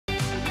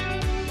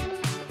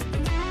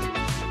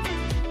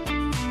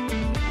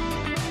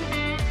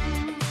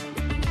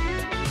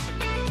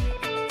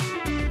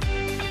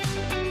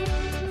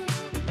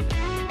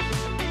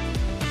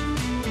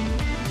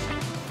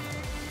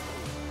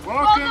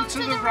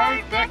to the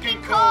road, Bech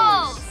and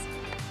calls.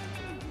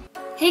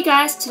 Hey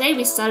guys, today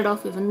we started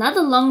off with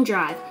another long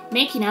drive,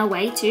 making our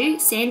way to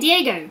San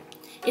Diego.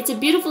 It's a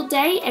beautiful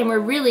day and we're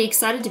really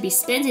excited to be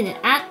spending it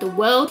at the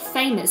world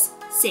famous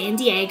San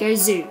Diego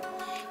Zoo.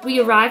 We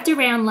arrived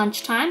around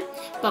lunchtime,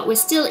 but we're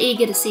still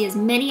eager to see as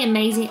many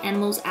amazing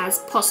animals as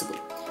possible.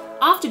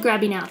 After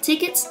grabbing our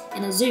tickets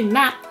and a zoo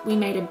map, we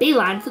made a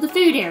beeline for the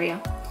food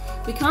area.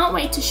 We can't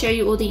wait to show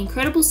you all the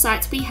incredible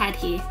sights we had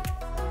here.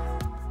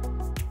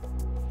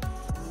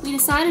 We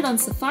decided on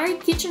Safari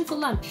Kitchen for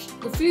lunch.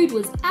 The food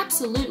was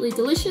absolutely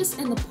delicious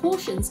and the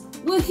portions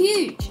were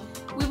huge.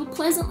 We were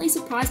pleasantly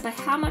surprised by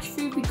how much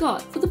food we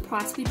got for the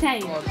price we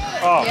paid.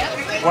 Oh,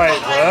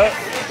 wait, what?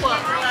 What?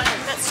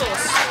 That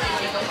sauce.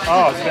 Oh,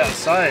 I was about to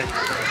say.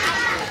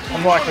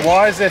 I'm like,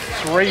 why is there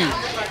 3? No,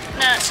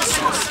 it's just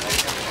sauce.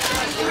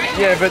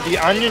 Yeah, but the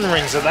onion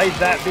rings, are they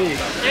that big?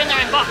 They're in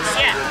their own box,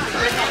 yeah.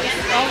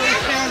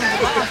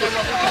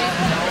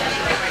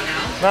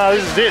 No,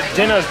 this is it.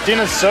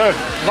 Dinner's served.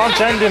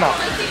 Lunch and dinner.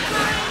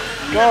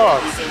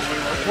 God,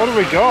 what have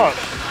we got?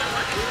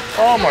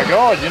 Oh my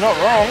God, you're not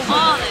wrong.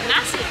 Oh, they're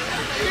massive.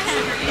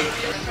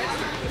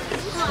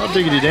 Not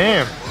diggity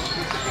damn.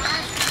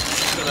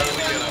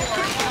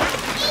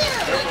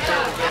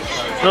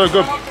 Really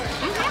good.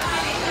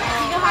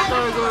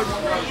 So good.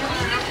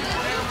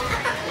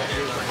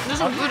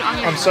 These are good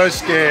onions. I'm so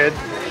scared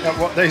at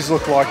what these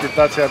look like if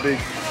that's how big.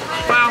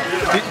 Wow.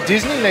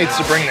 Disney needs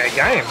to bring their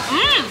game.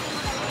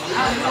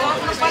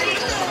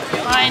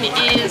 Mine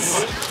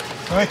is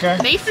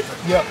beef.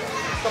 Yep.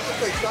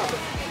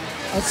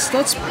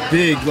 That's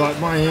big. Like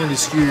my hand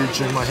is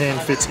huge and my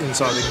hand fits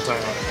inside the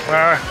container.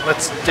 Alright,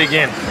 let's dig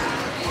in.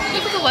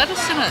 Look at the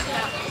lettuce in it.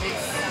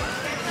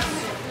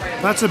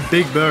 That's a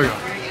big burger.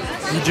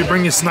 Did you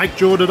bring your snake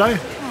jaw today?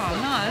 Oh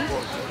no.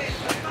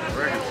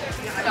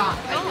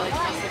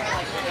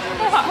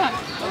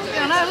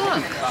 Oh no,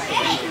 look.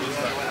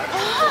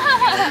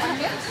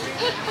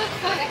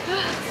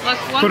 Like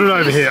Put it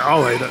over here,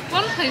 I'll eat it.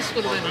 One piece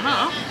would have been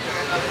enough.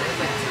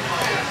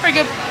 Very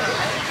good.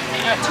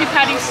 2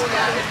 patties,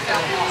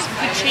 some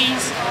good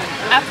cheese,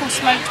 apple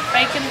smoked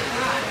bacon.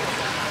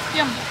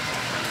 Yum.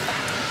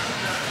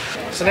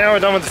 So now we're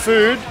done with the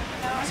food.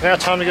 It's now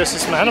time to go see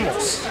some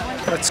animals.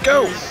 Let's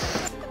go.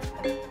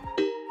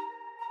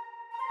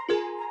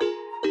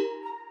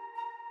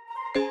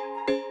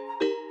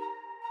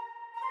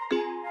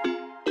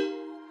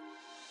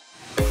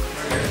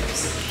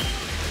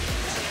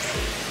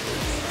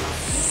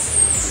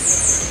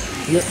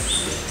 Yep.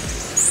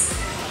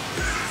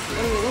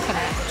 What are we looking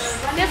at?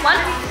 There's one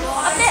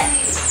up there.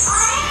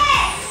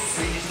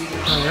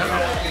 Oh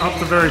yeah, up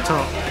the very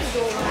top.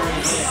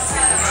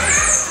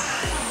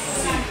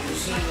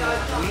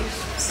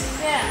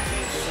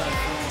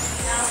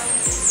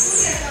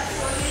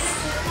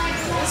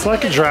 It's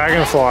like a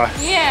dragonfly.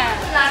 Yeah.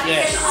 We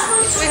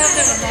have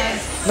them at home.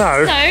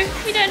 No. No,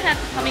 we don't have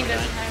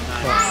hummingbirds at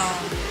home.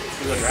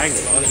 We've got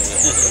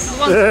dragonflies.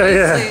 The one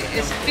Yeah.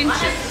 is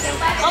finches.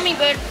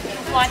 Hummingbird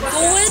fly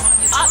forward,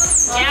 up,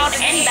 down,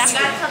 and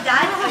backward.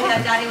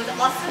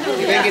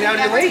 You better get out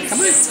of your way. Come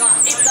on. It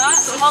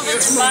starts,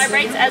 hovers, and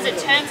vibrates as it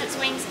turns its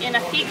wings in a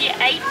figure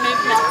 8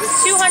 movement,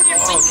 200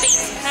 wing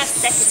beats per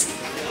second.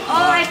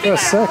 Oh, I think Per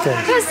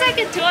second. per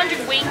second,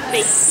 200 wing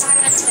beats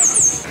per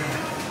second.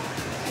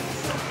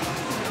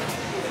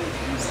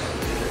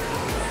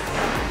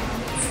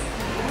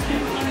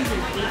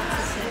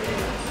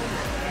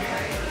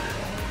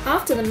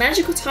 After the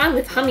magical time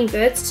with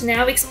hummingbirds to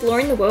now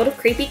exploring the world of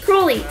creepy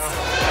crawlies.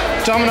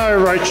 Domino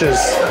roaches.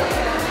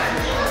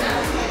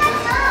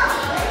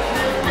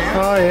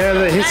 Oh yeah,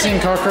 the hissing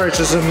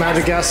cockroaches of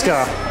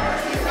Madagascar.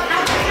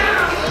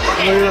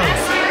 Look at them.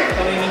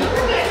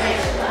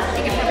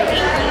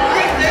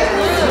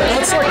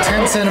 That's like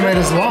 10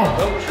 centimeters long.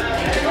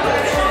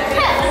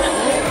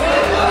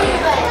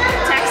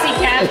 Taxi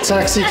cab. A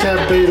taxi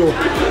cab beetle.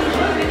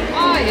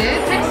 Oh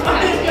yeah, taxi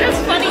cab. That's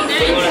funny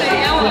name.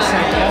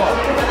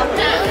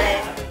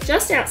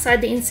 Just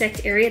outside the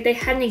insect area, they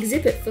had an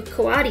exhibit for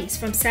coatis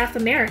from South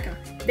America.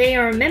 They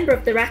are a member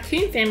of the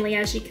raccoon family,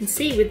 as you can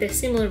see with their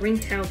similar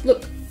ring-tailed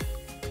look.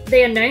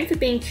 They are known for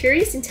being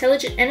curious,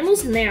 intelligent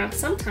animals, and they are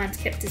sometimes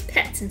kept as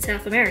pets in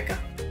South America.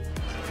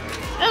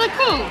 They look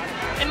cool.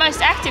 The most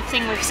active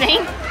thing we've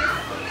seen.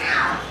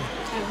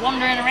 They're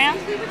wandering around.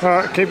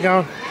 Alright, keep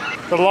going.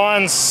 The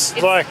line's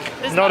like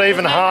not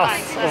even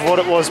half of what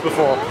it was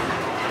before.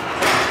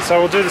 So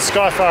we'll do the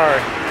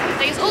Skyfari.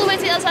 Take us all the way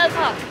to the other side of the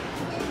park.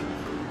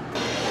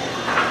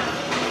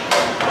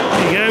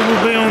 There you go,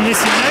 we'll be on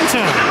this in no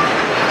time.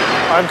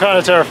 I'm kind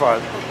of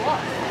terrified.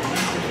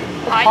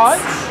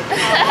 Heights.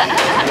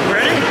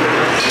 Ready?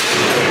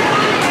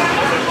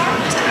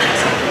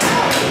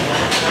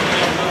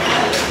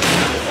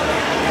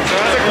 So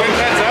as the queen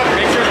heads up,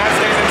 make sure that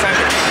stays in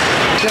center.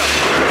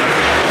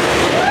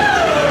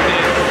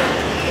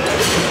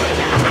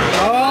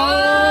 Oh!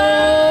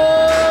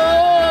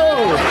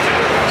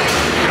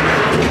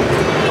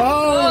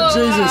 Oh,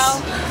 Jesus.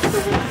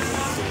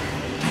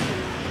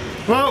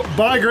 Well,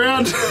 bye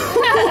ground.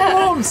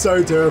 I'm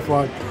so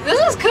terrified. This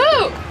is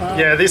cool.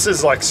 Yeah, this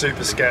is like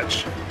super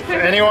sketch. For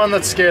anyone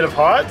that's scared of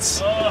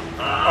heights,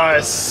 I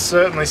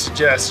certainly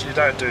suggest you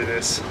don't do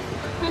this.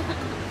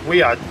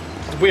 We are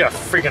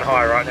freaking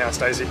high right now,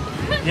 Stacey.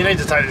 You need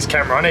to take this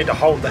camera. I need to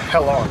hold the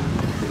hell on.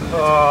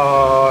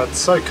 Oh, it's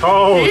so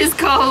cold. It is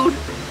cold.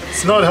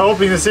 It's not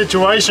helping the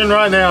situation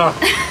right now.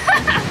 Looking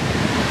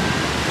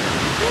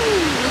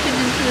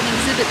into an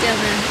exhibit down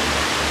there.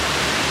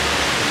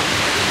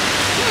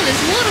 Oh,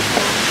 there's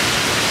waterfall.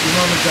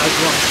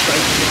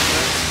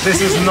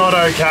 This is not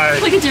okay.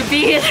 Look at your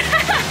beard.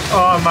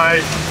 Oh,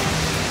 mate.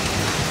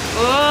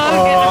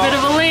 Oh, getting a bit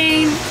of a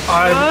lean.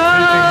 I'm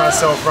pooping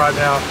myself right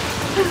now.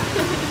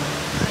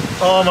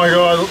 Oh my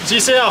god. Do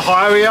you see how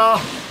high we are?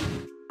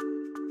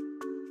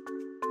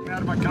 I'm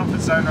out of my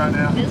comfort zone right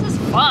now. This is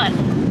fun.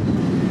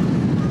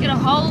 Get a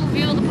whole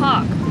view of the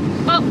park.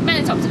 Well,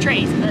 mainly tops of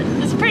trees, but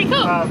this is pretty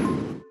cool.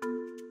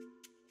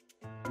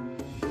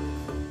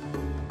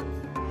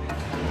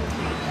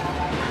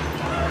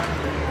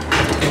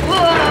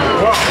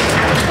 Whoa.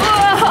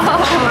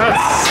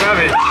 That's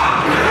savage.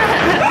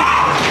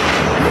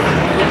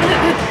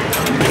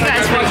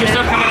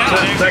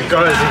 That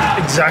goes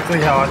exactly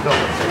how I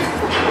thought.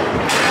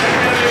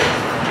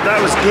 That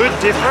was good,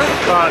 different,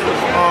 but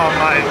oh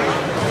mate,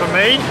 for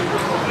me,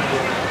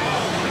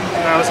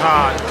 that was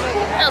hard.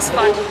 That was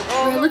fun.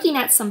 We're looking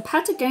at some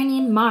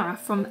Patagonian Mara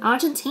from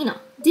Argentina.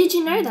 Did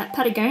you know that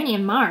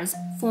Patagonian Maras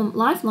form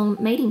lifelong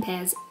mating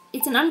pairs?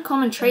 It's an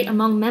uncommon trait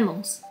among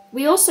mammals.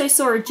 We also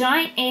saw a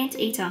giant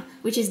anteater,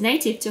 which is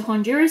native to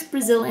Honduras,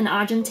 Brazil, and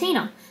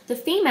Argentina. The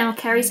female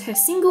carries her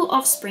single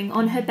offspring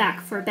on her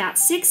back for about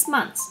 6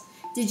 months.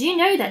 Did you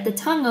know that the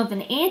tongue of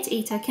an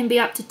anteater can be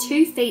up to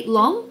 2 feet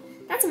long?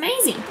 That's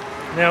amazing.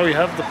 Now we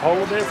have the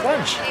polar bear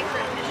plunge.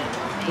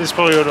 This is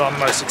probably what I'm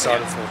most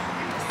excited for.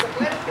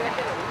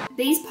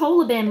 These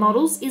polar bear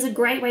models is a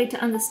great way to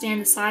understand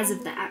the size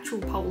of the actual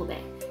polar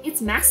bear. It's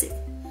massive.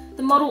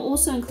 The model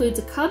also includes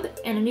a cub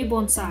and a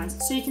newborn size,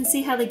 so you can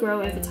see how they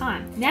grow over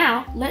time.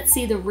 Now, let's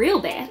see the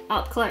real bear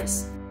up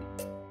close.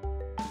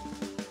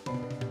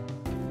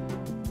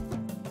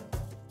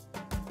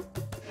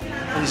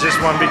 He's just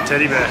one big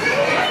teddy bear.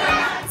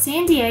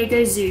 San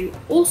Diego Zoo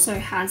also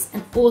has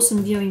an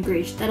awesome viewing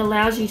bridge that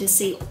allows you to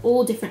see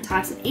all different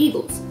types of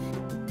eagles.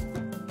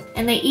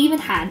 And they even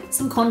had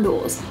some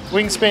condors.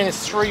 Wingspan is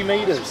 3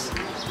 meters,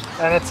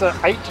 and it's an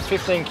 8 to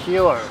 15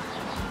 kilo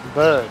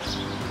bird.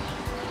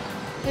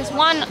 There's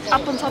one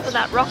up on top of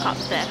that rock up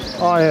there.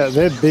 Oh yeah,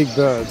 they're big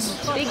birds.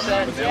 Big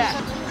birds, yeah.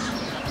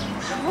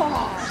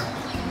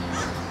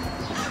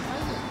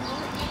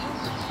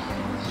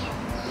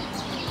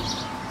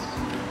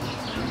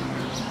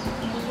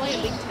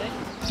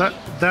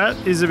 That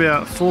is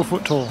about 4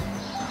 foot tall.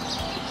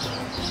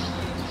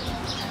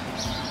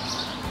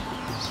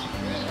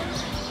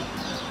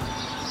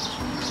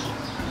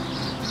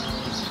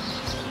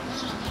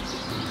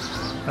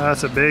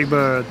 That's a big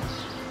bird.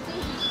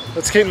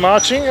 Let's keep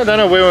marching. I don't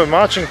know where we're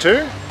marching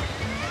to.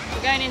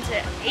 We're going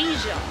into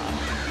Asia.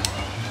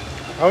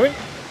 Are we?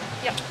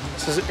 Yep.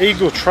 This is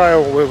Eagle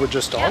Trail where we're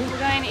just on. Yep, we're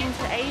going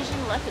into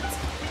Asian leopards.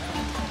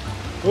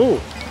 Ooh.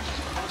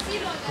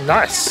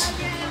 Nice.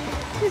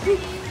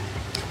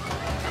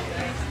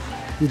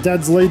 Your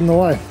dad's leading the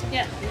way.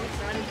 Yeah.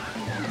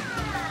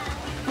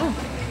 Oh.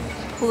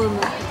 Pull them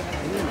up.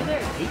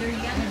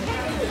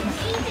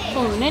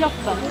 Oh, net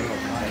off them.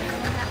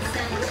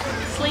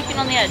 Sleeping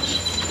on the edge.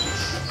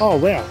 Oh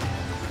wow.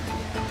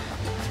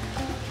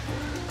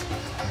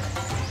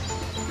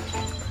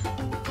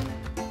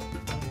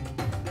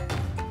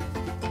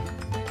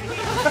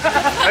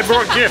 I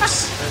brought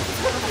gifts.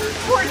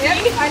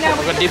 I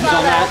got dibs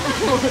on that.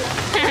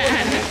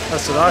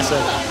 That's what I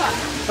said.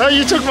 Oh,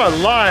 you took my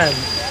line.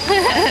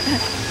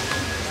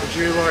 Would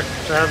you like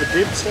to have a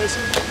dib,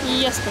 Stacey?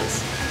 Yes,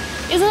 please.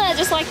 Isn't that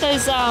just like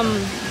those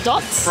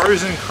dots?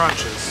 Frozen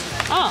crunches.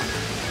 Oh.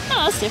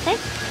 Oh, that's different.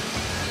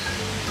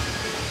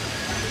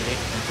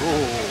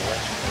 Oh,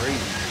 that's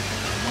crazy.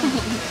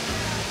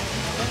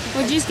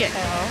 What'd you get?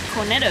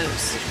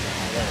 Cornettos.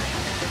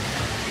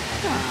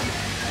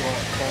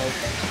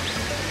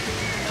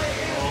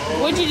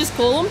 What'd you just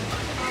call them?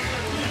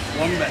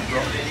 Wombat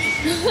drop.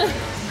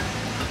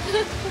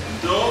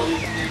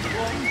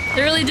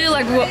 They really do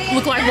like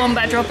look like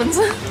wombat droppings.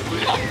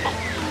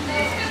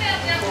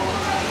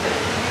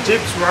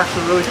 Dips were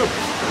actually really good.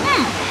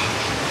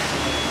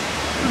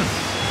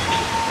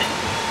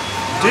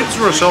 Dips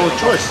were a solid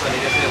choice.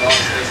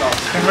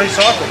 Can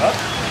recycle that.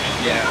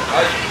 Yeah.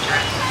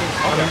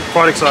 I'm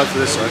quite excited for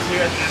this though.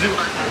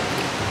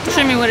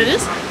 Show me what it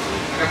is.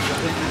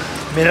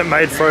 Minute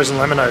Maid frozen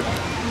lemonade.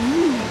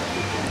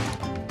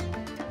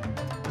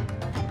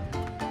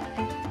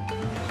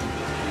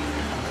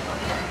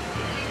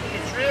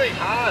 It's really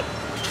hard.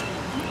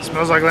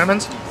 Smells like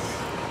lemons.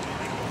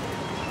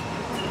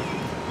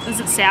 Is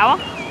it sour?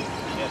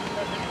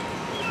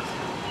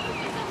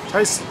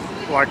 Tastes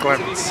like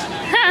lemons.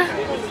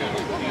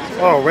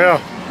 Oh wow.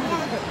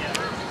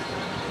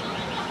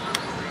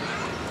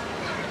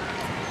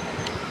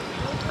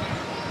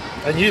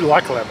 And you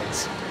like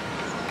lemons.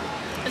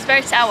 It's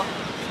very sour.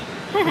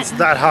 It's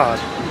that hard.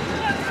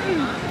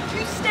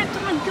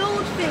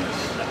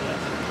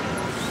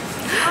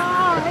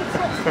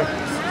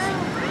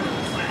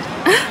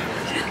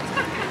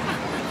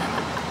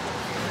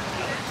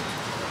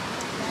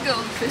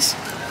 goldfish.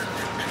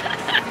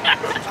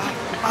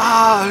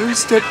 Ah, who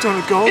stepped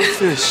on a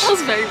goldfish? That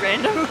was very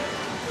random.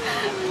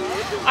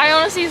 I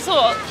honestly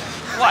thought,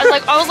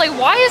 I was like,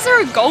 why is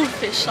there a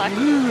goldfish like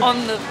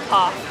on the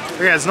path?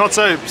 Okay, it's not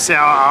so sour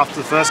after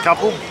the first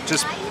couple.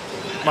 Just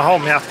my whole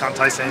mouth can't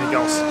taste anything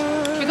else.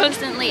 You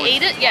constantly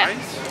eat it? Yeah,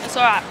 it's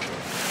alright.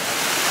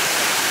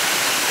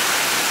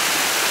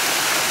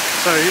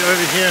 So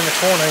over here in the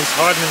corner, he's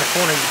hiding in the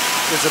corner.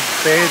 There's a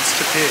Baird's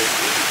tapir.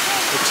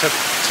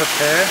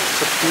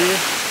 Tapir.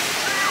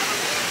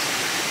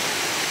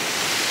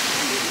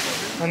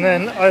 And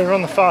then over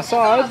on the far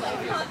side,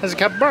 there's a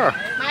capybara.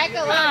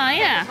 Oh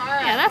yeah,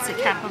 that's a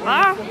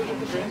capybara.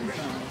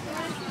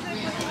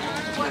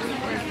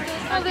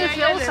 Oh, there's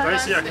the other side.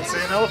 Basically, I can see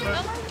an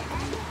elephant.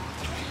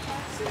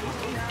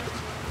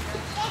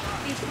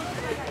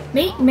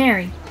 Meet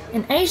Mary,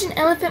 an Asian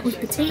elephant with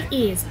petite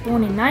ears,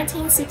 born in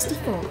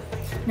 1964.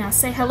 Now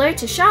say hello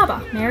to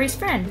Shaba, Mary's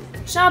friend.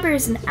 Shaba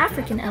is an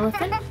African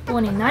elephant,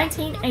 born in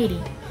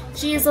 1980.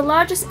 She is the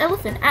largest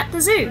elephant at the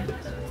zoo.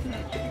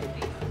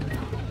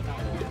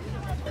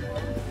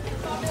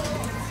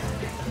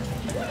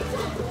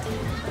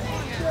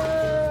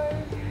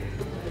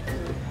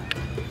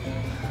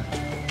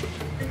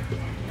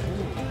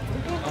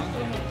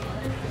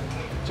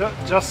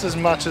 Just as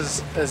much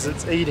as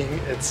it's eating,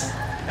 it's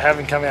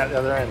having come out the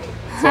other end.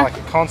 It's like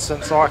a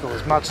constant cycle.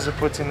 As much as it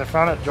puts in the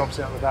front, it drops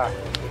out the back.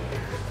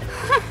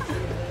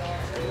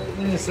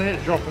 Then you see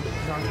it drop in the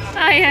front.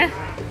 Oh yeah.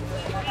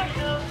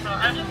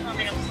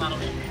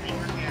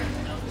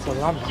 It's a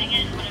lump.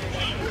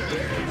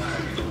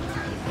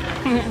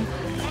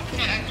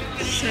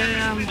 So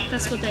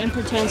that's what the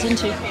Emperor turns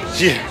into.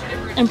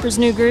 Yeah. Emperor's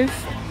New Groove.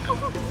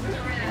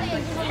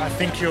 I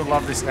think you'll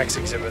love this next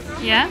exhibit.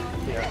 Yeah?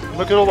 Yeah.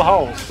 Look at all the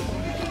holes.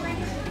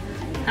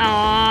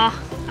 Aww,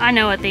 I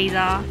know what these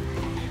are.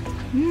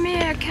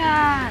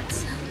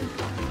 Meerkats.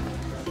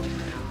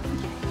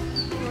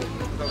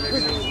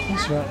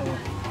 That's right.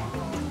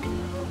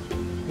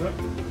 Look.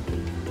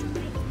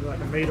 Like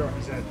a meter on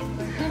his head.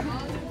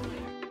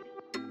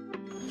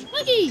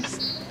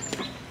 Monkeys!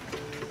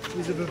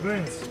 These are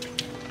baboons.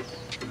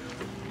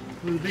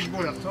 With a big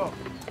boy up top.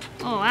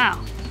 Oh wow.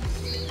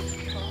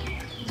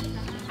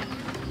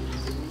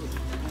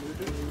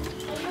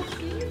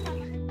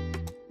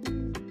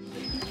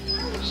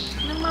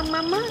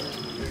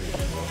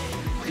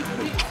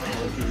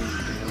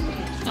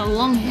 A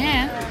long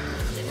hair.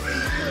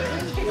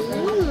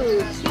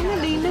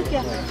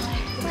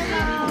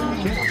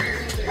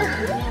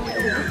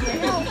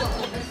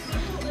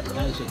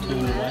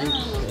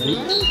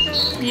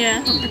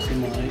 Yeah.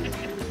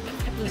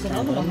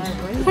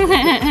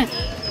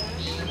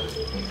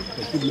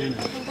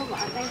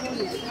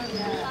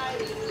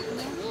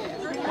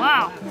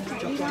 Wow.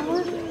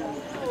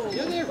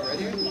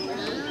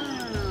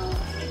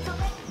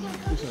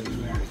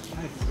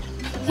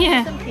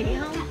 Yeah.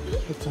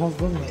 It's hard,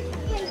 doesn't it?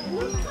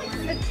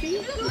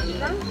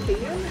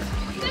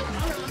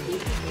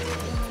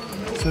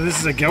 So this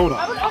is a gelder.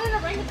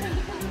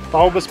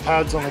 Bulbous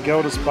pads on the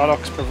gelder's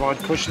buttocks provide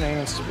cushioning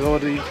and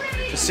stability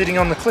for sitting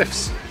on the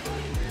cliffs.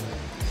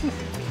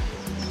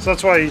 So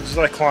that's why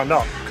they climbed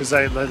up, because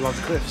they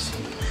love cliffs.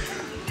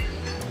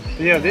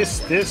 But yeah, this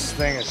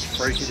thing is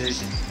freaky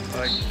deaky.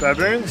 Like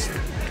baboons,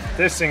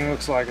 this thing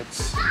looks like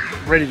it's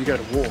ready to go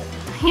to war.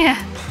 Yeah.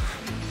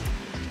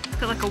 It's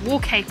got like a war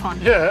cape on.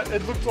 Yeah,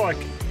 it looked like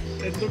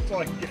if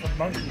a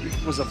monkey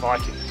was a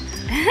Viking.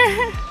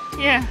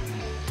 Yeah.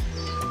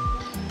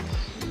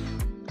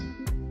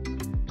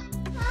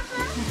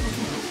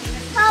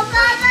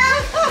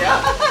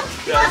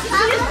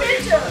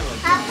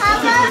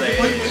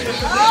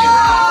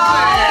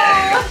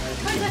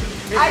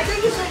 I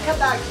think you should come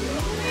back to you.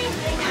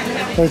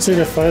 They took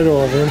a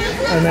photo of him,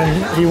 and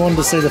then he wanted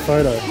to see the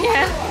photo.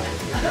 Yeah.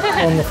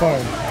 On the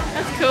phone.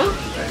 That's cool.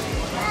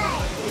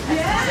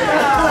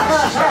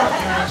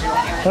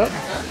 Oh,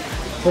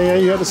 there you go,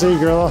 you got to see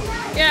gorilla.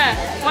 Yeah,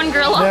 one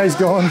gorilla. Now he's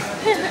gone.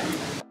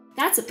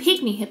 That's a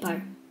pygmy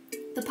hippo.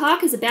 The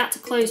park is about to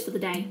close for the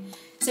day,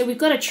 so we've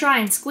got to try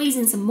and squeeze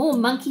in some more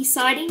monkey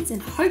sightings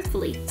and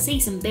hopefully see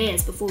some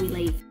bears before we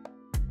leave.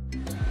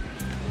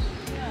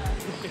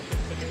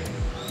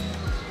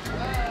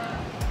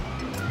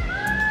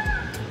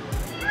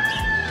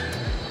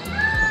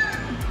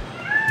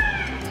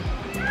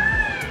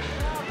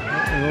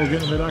 They're all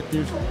getting a bit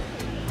active.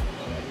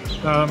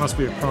 That must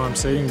be a prime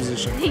seating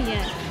position.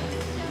 Yeah.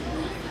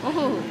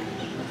 Oh.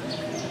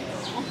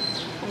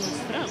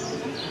 Almost fell.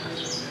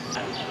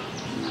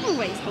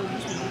 Always hold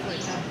this thing before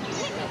it does.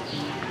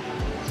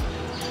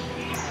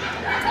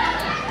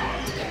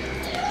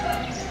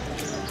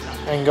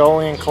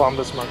 Angolan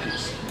Columbus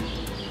monkeys.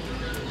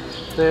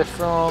 They're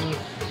from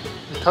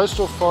the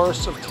coastal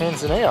forests of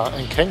Tanzania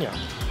and Kenya.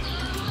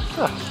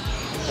 Huh.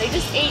 They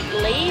just eat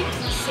leaves,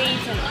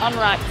 seeds and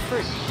unripe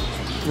fruit.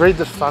 Read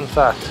the fun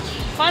fact.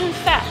 Fun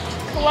fact,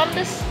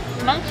 Columbus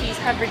monkeys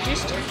have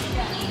reduced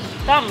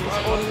thumbs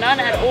or none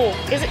at all.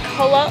 Is it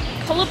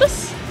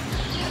colobus?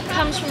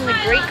 Comes from the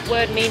Greek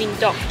word meaning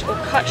docked or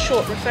cut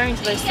short, referring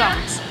to those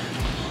thumbs.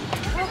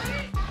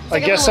 I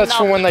guess that's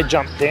for when they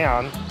jump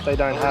down, they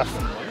don't have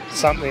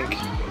something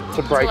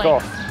to break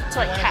off. To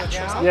like catch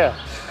or something. Yeah,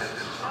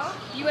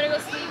 You wanna go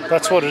sleep?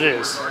 that's what it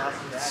is.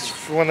 It's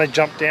for when they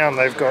jump down,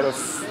 they've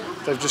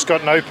just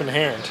got an open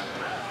hand.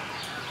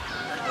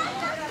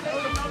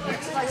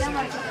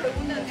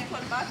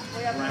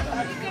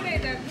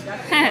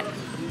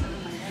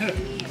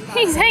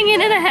 He's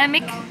hanging in a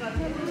hammock.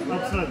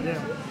 Upside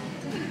down.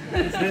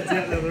 His head's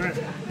out the other end.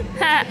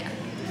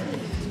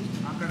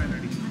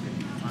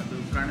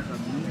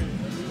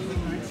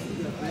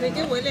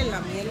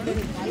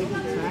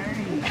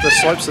 The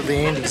slopes of the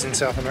Andes in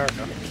South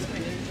America.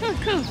 Oh,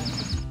 cool.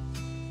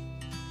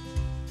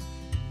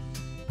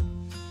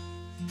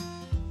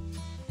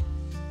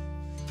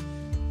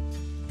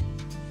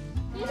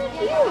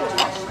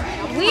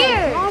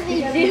 Weird. Oh,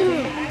 they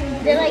do.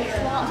 They're like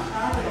small.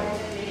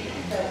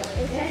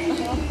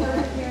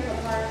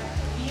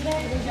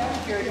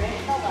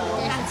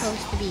 They're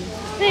supposed to be.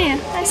 Yeah,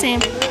 I see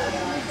him.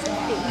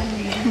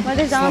 Why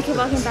does Donald keep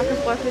walking back and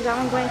forth? Is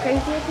Donald going crazy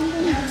or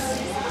something?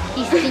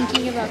 He's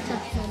thinking about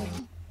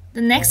something.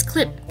 The next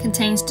clip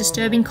contains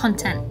disturbing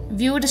content.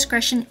 Viewer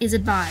discretion is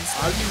advised.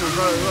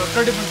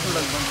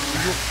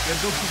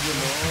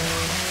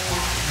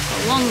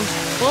 Long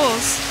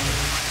claws.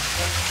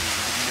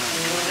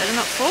 Better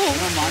not fall.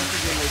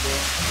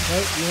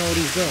 You know what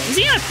he's doing? Is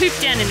he gonna poop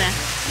down in there?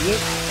 Yep.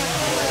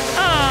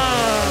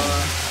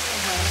 Oh,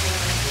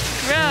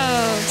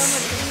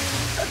 gross.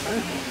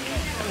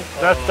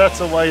 That's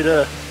a way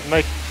to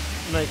make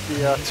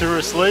the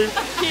tourists leave.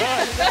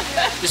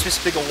 Just this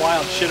big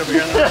wild shit over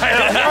here.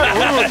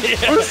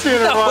 We're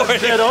seeing it right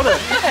dead on it.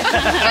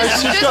 Hey,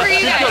 she's got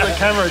the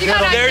camera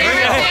dead on it. There you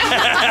go.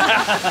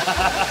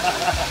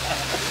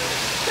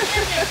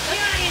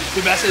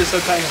 The best is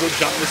sometimes he'll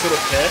jump this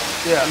little pit,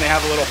 Yeah. and they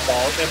have a little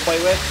ball they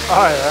play with.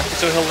 Oh yeah.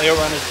 So he'll lay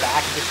over on his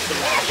back and just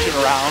thrash it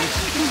around.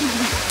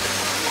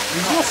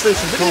 You will see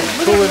some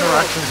cool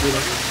interactions with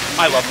him.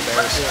 I love the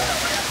bears.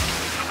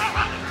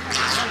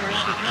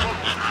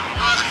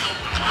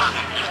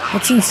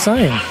 That's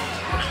insane.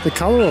 The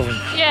colour of them.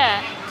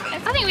 Yeah, I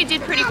think we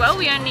did pretty well.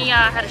 We only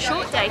had a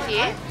short day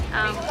here.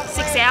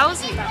 6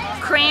 hours,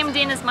 crammed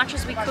in as much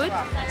as we could.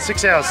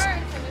 6 hours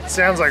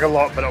sounds like a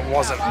lot, but it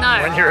wasn't. No.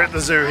 When you're at the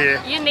zoo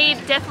here. You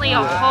need definitely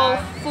a whole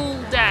full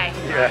day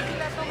Yeah.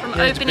 from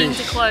Yeah, it's opening big.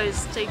 to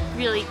close to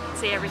really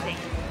see everything.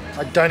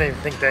 I don't even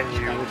think then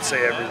you would see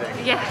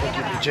everything. Yeah. I think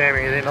you'd be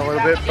jamming it in a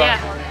little bit. But Yeah.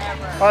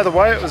 either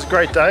way, it was a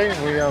great day.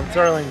 We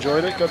thoroughly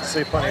enjoyed it. Got to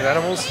see plenty of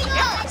animals.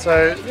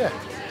 So yeah,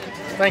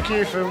 thank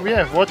you for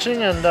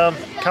watching, and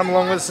come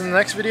along with us in the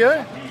next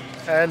video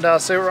and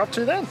see what we're up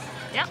to then.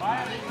 Yep.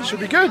 Should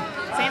be good.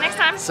 See you next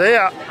time. See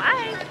ya.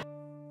 Bye.